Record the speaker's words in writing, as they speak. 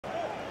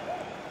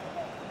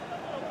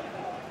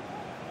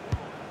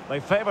They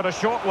favoured a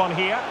short one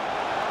here.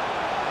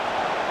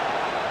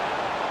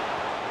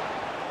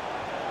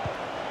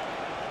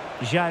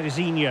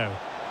 Jairzinho.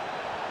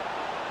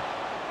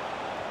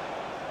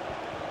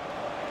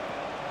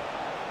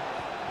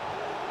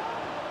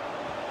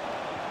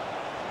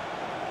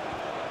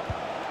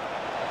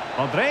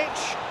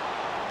 Modric.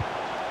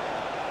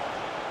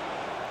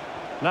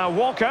 Now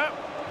Walker.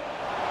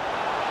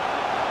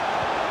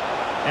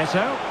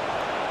 Eto'o.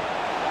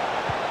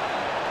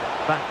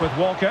 Back with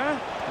Walker.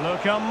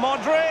 Luka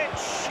Modric.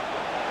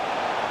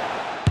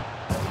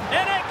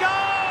 In it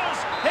goes!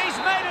 He's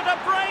made it a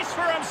brace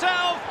for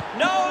himself.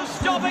 No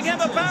stopping him,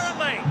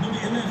 apparently.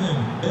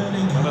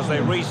 And as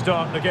they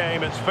restart the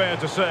game, it's fair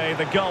to say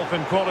the gulf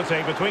in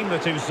quality between the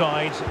two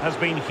sides has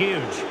been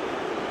huge.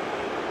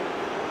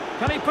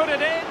 Can he put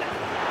it in?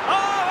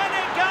 Oh, and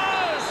it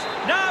goes!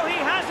 Now he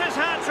has his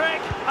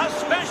hat-trick. A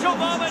special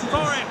moment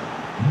for him.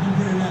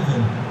 Number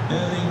 11,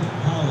 Erling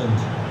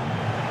Haaland.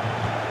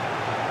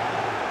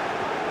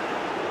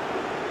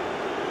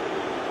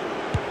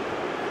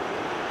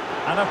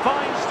 And a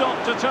fine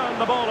stop to turn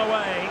the ball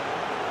away.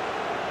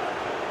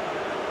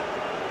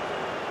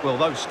 Well,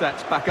 those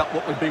stats back up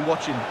what we've been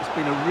watching. It's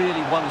been a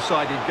really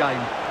one-sided game,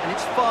 and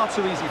it's far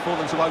too easy for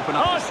them to open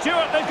up. Oh,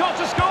 Stuart, they've got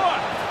to score!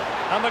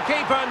 And the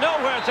keeper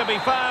nowhere to be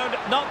found,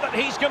 not that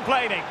he's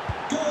complaining.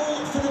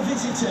 Goal for the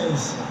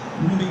visitors.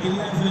 Number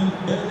 11,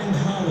 Erling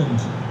Haaland.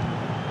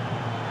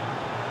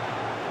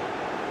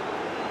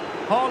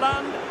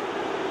 Haaland.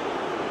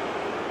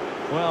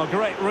 Well,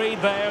 great read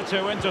there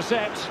to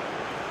intercept.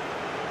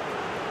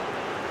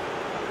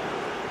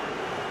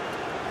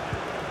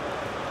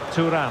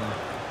 Thuram.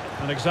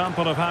 An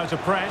example of how to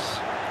press.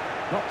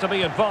 Not to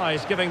be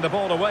advised giving the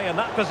ball away in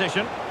that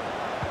position.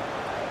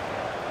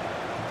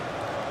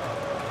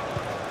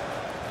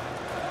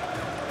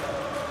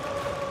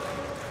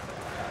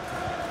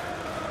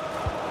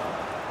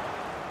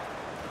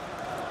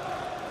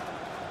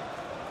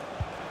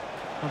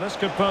 Well, this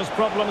could pose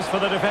problems for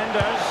the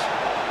defenders.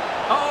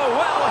 Oh,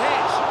 well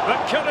hit,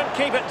 but couldn't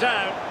keep it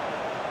down.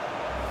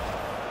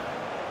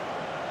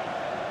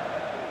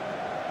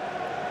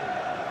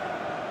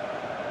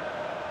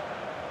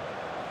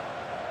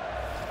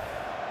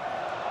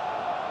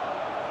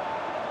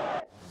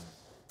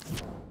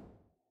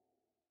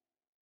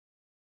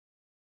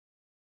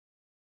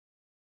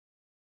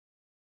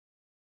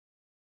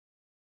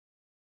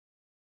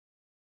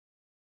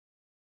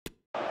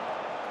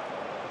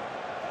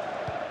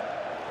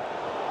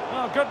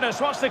 Oh, goodness,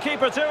 what's the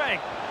keeper doing?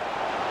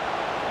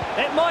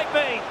 It might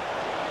be.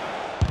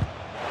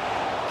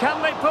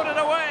 Can they put it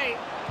away?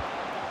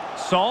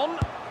 Son.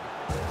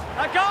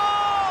 A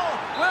goal!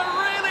 We're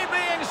really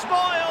being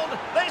spoiled.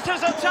 This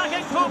is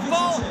attacking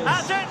football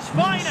at its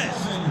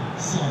finest.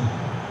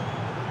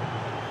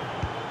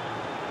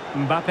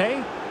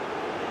 Mbappe.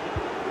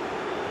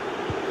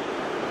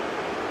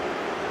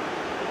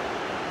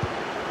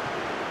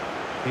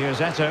 Here's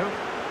Eto'o.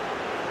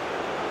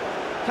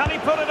 Can he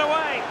put it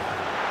away?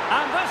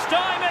 And this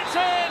time it's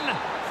in!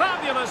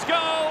 Fabulous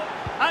goal!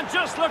 And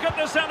just look at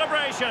the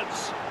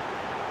celebrations.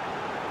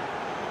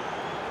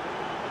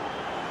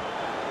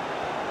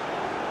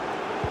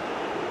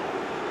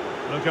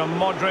 Look at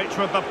Modric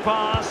with the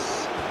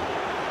pass.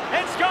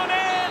 It's gone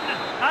in!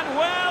 And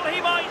well,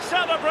 he might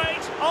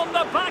celebrate on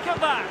the back of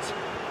that.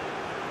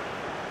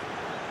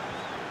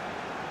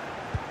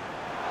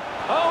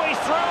 Oh, he's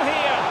through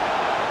here.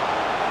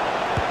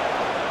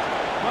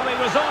 Well, he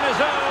was on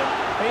his own.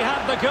 He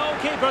had the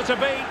goalkeeper to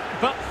beat,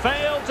 but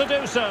failed to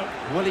do so.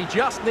 Well, he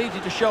just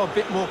needed to show a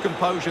bit more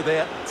composure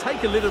there.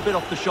 Take a little bit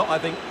off the shot, I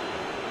think.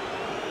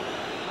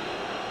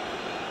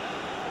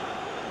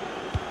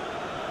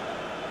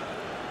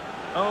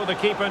 Oh, the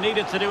keeper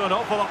needed to do an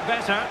awful lot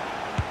better.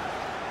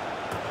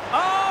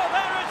 Oh,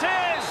 there it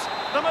is!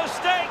 The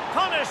mistake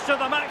punished to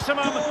the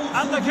maximum,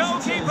 and the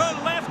goalkeeper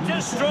left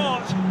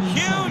distraught.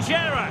 Huge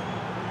error.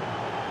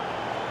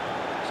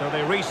 So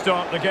they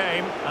restart the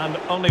game, and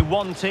only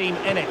one team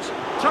in it.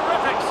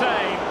 Terrific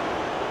save.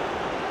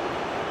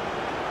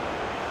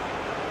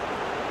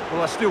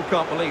 Well, I still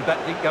can't believe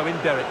that didn't go in,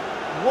 Derek.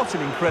 What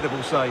an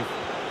incredible save.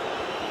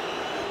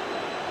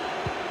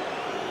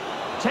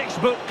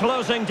 Textbook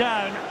closing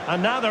down,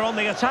 and now they're on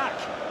the attack.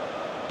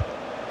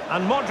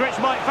 And Modric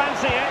might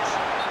fancy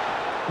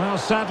it. Well,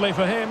 sadly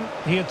for him,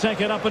 he had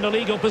taken up an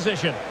illegal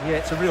position. Yeah,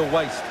 it's a real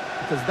waste,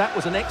 because that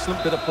was an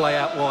excellent bit of play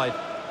out wide.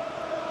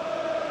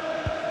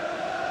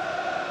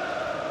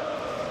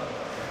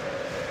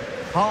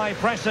 High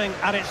pressing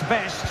at its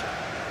best.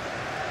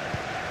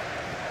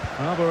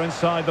 Well, we're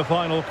inside the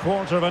final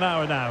quarter of an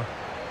hour now.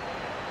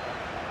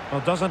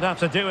 Well, doesn't have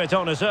to do it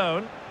on his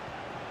own.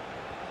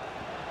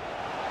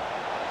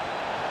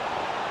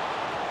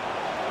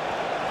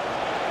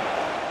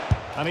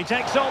 And he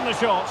takes on the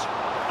shot.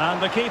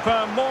 And the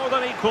keeper more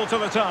than equal to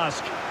the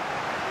task.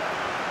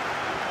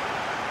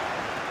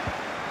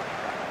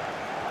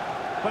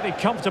 Pretty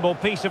comfortable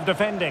piece of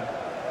defending.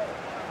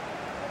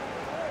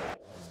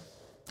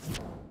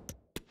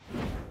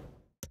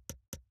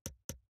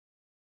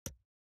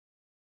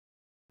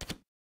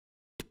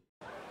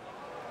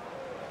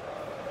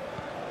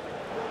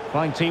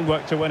 Fine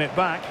teamwork to win it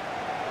back.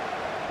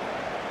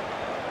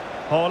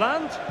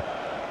 Haaland.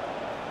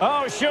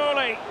 Oh,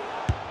 surely.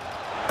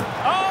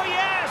 Oh,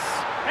 yes!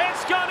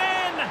 It's gone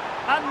in!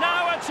 And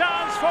now a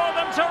chance for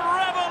them to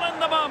revel in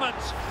the moment.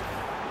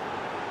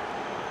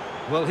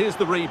 Well, here's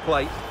the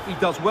replay. He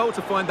does well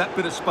to find that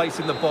bit of space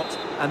in the box,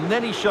 and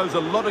then he shows a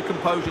lot of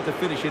composure to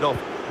finish it off.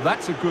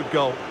 That's a good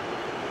goal.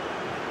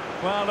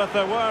 Well, if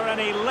there were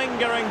any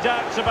lingering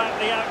doubts about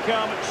the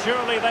outcome,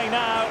 surely they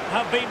now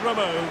have been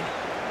removed.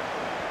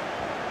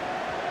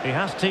 He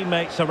has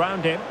teammates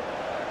around him.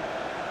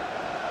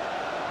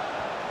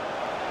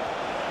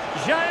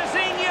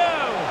 Jairzinho!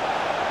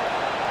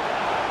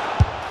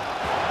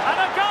 And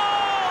a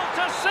goal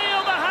to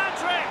seal the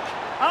hat-trick!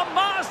 A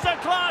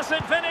masterclass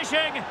in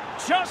finishing.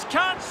 Just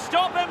can't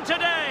stop him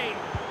today.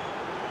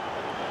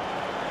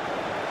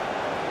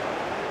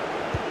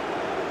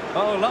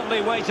 Oh,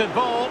 lovely weighted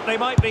ball. They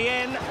might be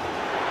in.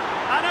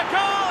 And a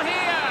goal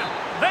here.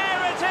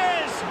 There it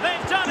is.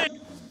 They've done it.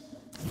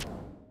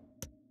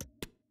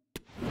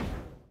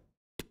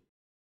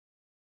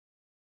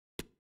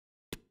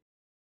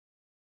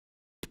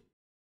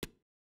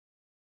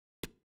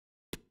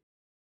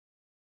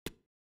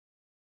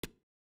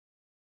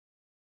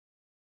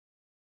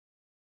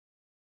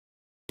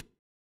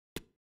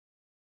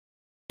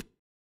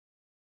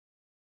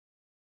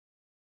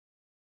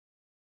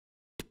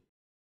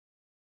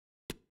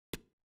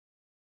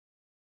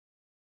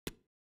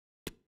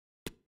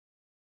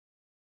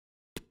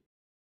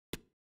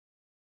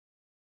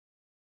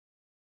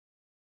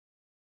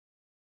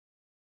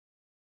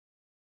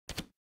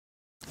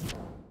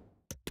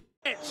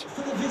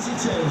 For the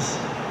visitors,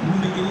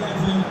 number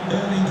 11,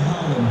 Erling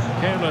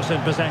Haaland. Careless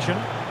in possession.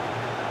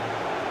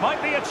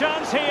 Might be a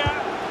chance here.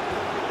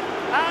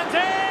 And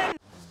in!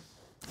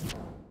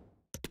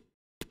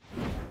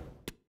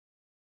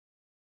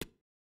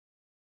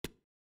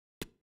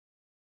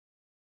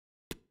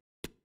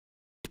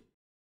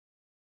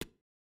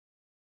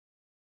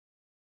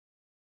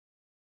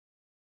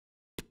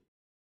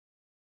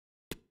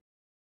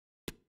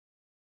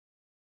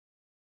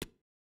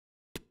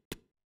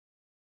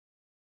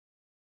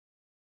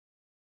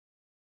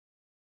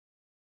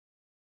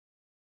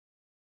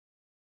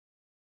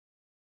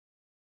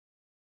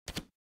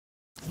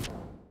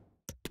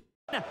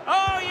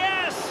 Oh,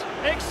 yes!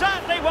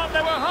 Exactly what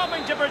they were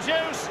hoping to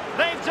produce.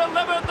 They've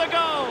delivered the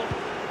goal.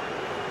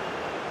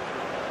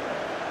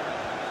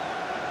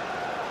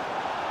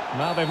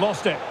 Now they've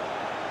lost it.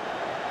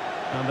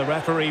 And the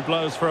referee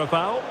blows for a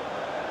foul.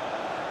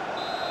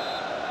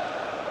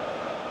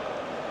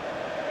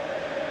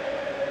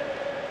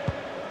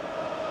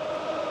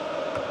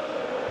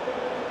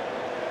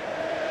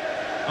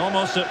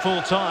 Almost at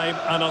full time,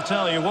 and I'll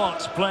tell you what,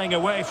 playing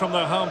away from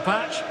their home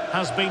patch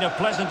has been a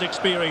pleasant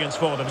experience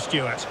for them,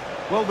 Stuart.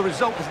 Well, the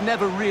result has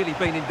never really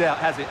been in doubt,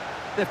 has it?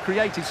 They've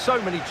created so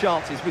many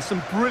chances with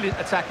some brilliant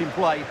attacking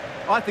play.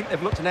 I think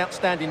they've looked an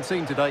outstanding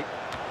team today.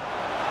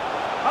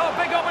 Oh,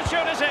 big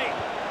opportunity!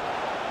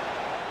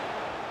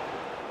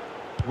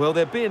 Well,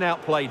 they're being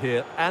outplayed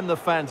here, and the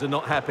fans are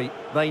not happy.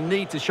 They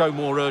need to show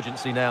more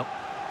urgency now.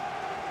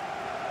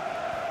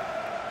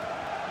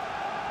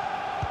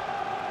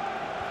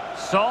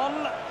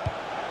 Son,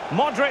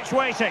 Modric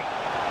waiting,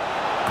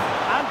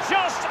 and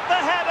just the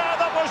header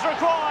that was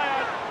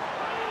required.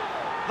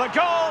 The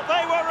goal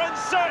they were in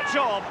search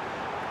of.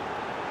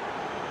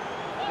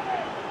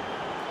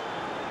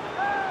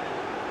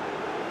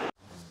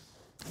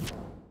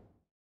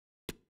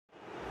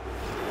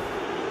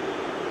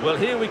 Well,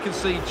 here we can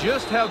see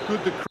just how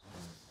good the...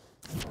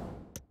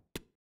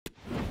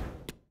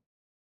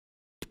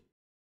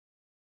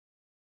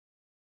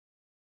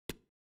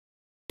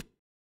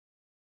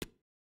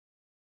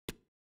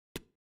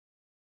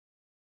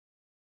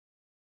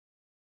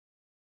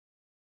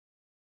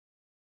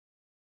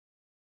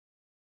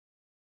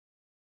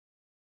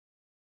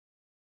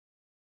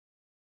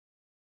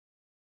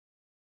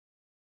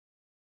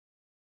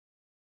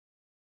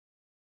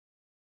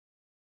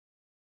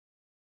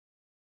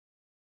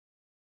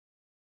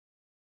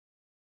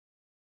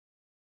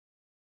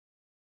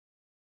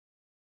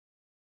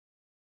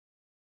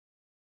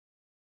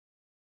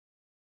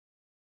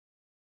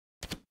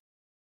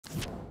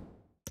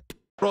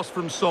 Cross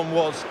from Son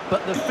was,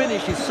 but the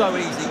finish is so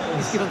easy.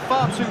 He's given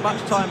far too much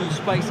time and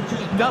space.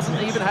 He doesn't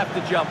even have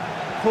to jump.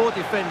 Poor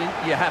defending,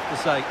 you have to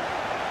say.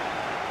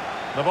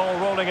 The ball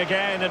rolling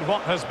again in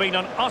what has been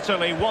an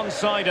utterly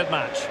one-sided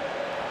match.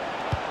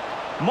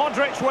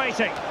 Modric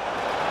waiting.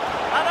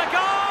 And a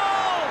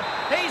goal!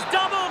 He's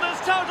doubled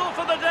his total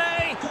for the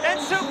day.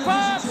 It's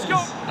superb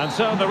scope. And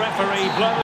so the referee blows.